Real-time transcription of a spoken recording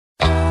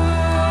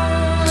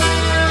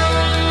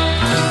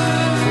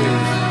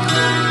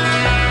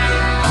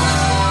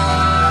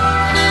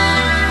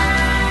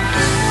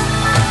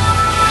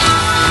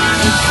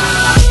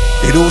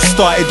It all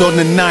started on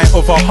the night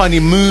of our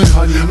honeymoon,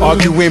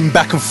 arguing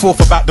back and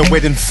forth about the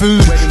wedding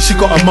food. She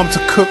got her mum to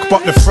cook,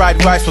 but the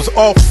fried rice was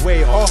off.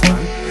 Way off,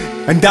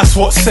 man. And that's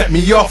what set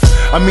me off.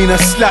 I mean, a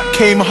slap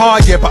came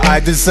hard, yeah, but I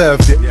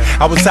deserved it.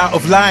 I was out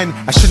of line,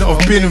 I shouldn't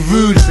have been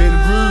rude.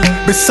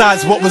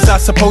 Besides, what was I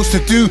supposed to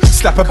do?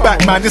 Slap her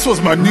back, man, this was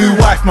my new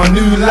wife, my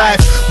new life.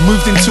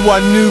 Moved into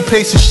our new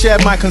place to share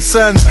my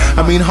concerns.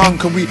 I mean, hon,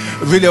 can we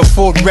really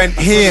afford rent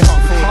here?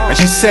 And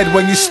she said,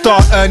 when you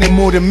start earning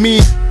more than me,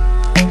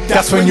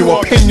 that's when your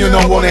opinion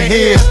I wanna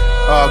hear.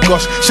 Oh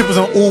gosh, she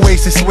wasn't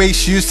always this way.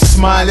 She used to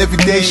smile every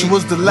day, she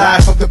was the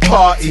life of the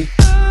party.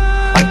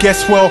 I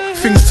guess, well,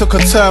 things took a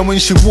turn when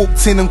she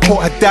walked in and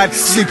caught her dad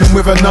sleeping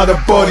with another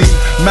body.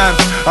 Man,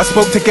 I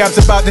spoke to Gabs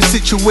about the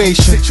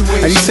situation,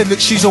 and he said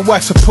that she's your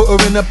wife, so put her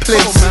in her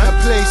place.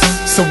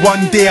 So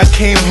one day I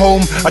came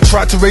home, I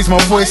tried to raise my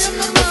voice,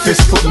 but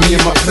fist put me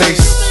in my place.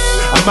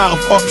 I'm out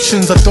of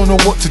options, I don't know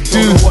what to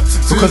do,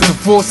 because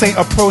divorce ain't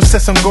a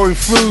process I'm going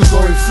through.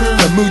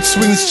 The mood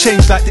swings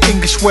change like the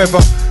English weather.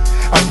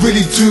 I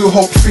really do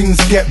hope things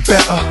get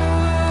better.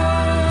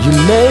 You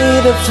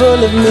made a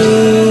fool of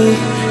me,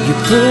 you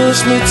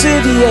pushed me to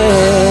the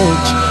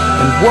edge,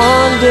 and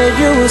one day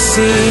you will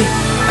see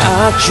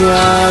I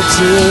tried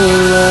to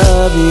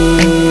love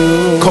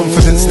you.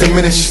 Confidence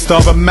diminished,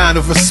 starve a man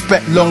of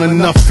respect long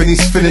enough and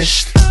he's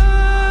finished.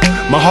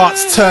 My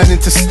heart's turned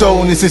into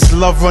stone, is this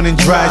love running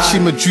dry? She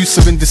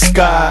Medusa in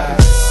disguise.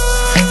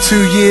 2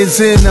 years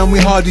in and we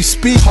hardly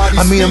speak.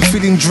 I mean, I'm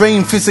feeling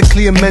drained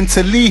physically and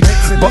mentally,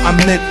 but I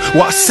meant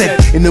what I said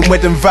in the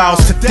wedding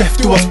vows. To death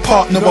do us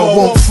part, no, I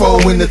won't throw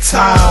in the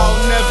towel.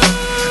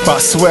 But I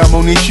swear I'm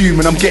only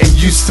human, I'm getting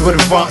used to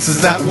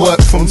advances at work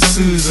from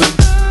Susan.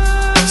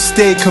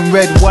 Steak and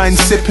red wine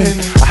sipping,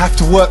 I have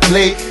to work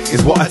late,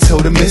 is what I tell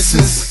the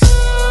missus.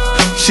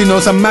 She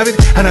knows I'm married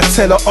and I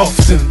tell her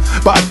often,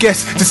 but I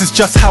guess this is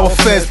just how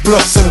affairs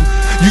blossom.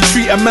 You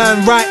treat a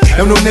man right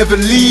and he'll never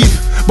leave,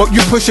 but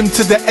you push him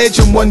to the edge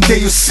and one day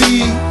you'll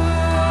see.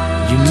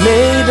 You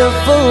made a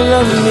fool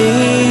of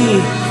me,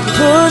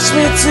 pushed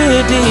me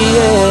to the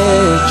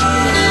edge.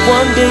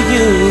 One day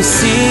you will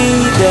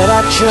see that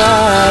I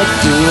tried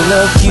to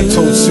love you. I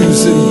told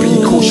Susan,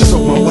 be cautious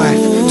of my wife.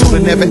 Told her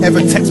never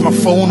ever text my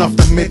phone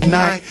after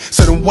midnight.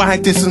 So then why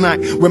this night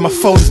when my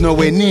phone's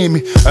nowhere near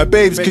me?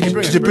 Babes,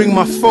 could you bring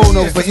my phone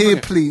over here,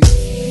 please?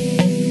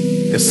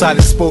 The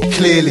silence spoke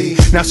clearly.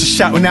 Now she's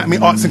shouting at me,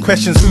 asking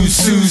questions. Who's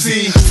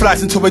Susie?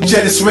 Flies into a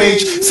jealous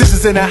rage.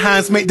 Scissors in her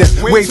hands make their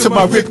way to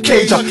my rib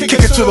cage. I kick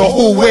her to the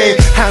hallway,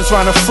 hands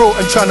round her throat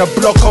and trying to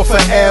block off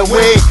her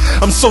airway.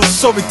 I'm so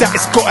sorry that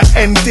it's gotta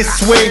end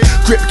this way.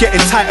 Grip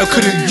getting tighter,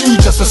 couldn't you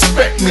just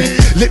respect me?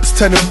 Lips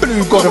turning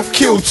blue, gotta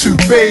kill 2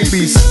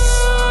 babies.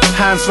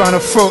 Hands round her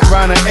throat,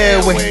 round her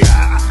airway.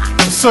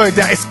 Sorry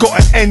that it's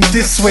gotta end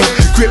this way.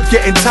 Grip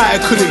getting tighter,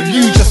 couldn't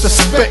you just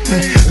respect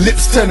me?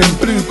 Lips turning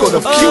blue,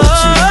 gotta kill 2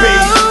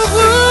 babies.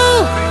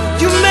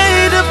 You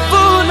made a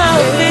fool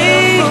of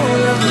me,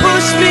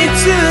 pushed me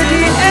to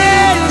the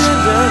edge.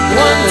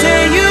 One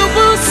day you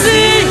will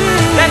see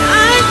that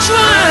I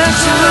tried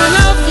to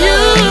love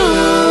you.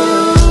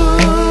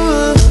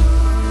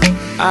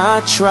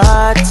 I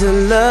tried to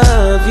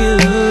love you.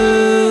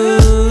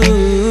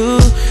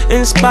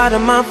 In spite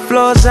of my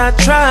flaws, I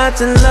tried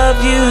to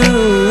love you.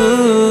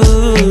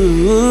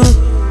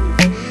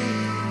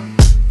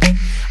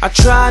 I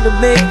tried to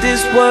make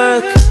this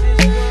work,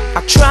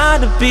 I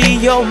tried to be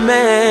your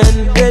man.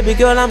 Baby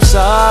girl, I'm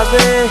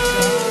sorry.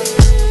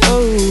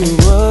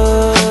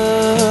 Oh,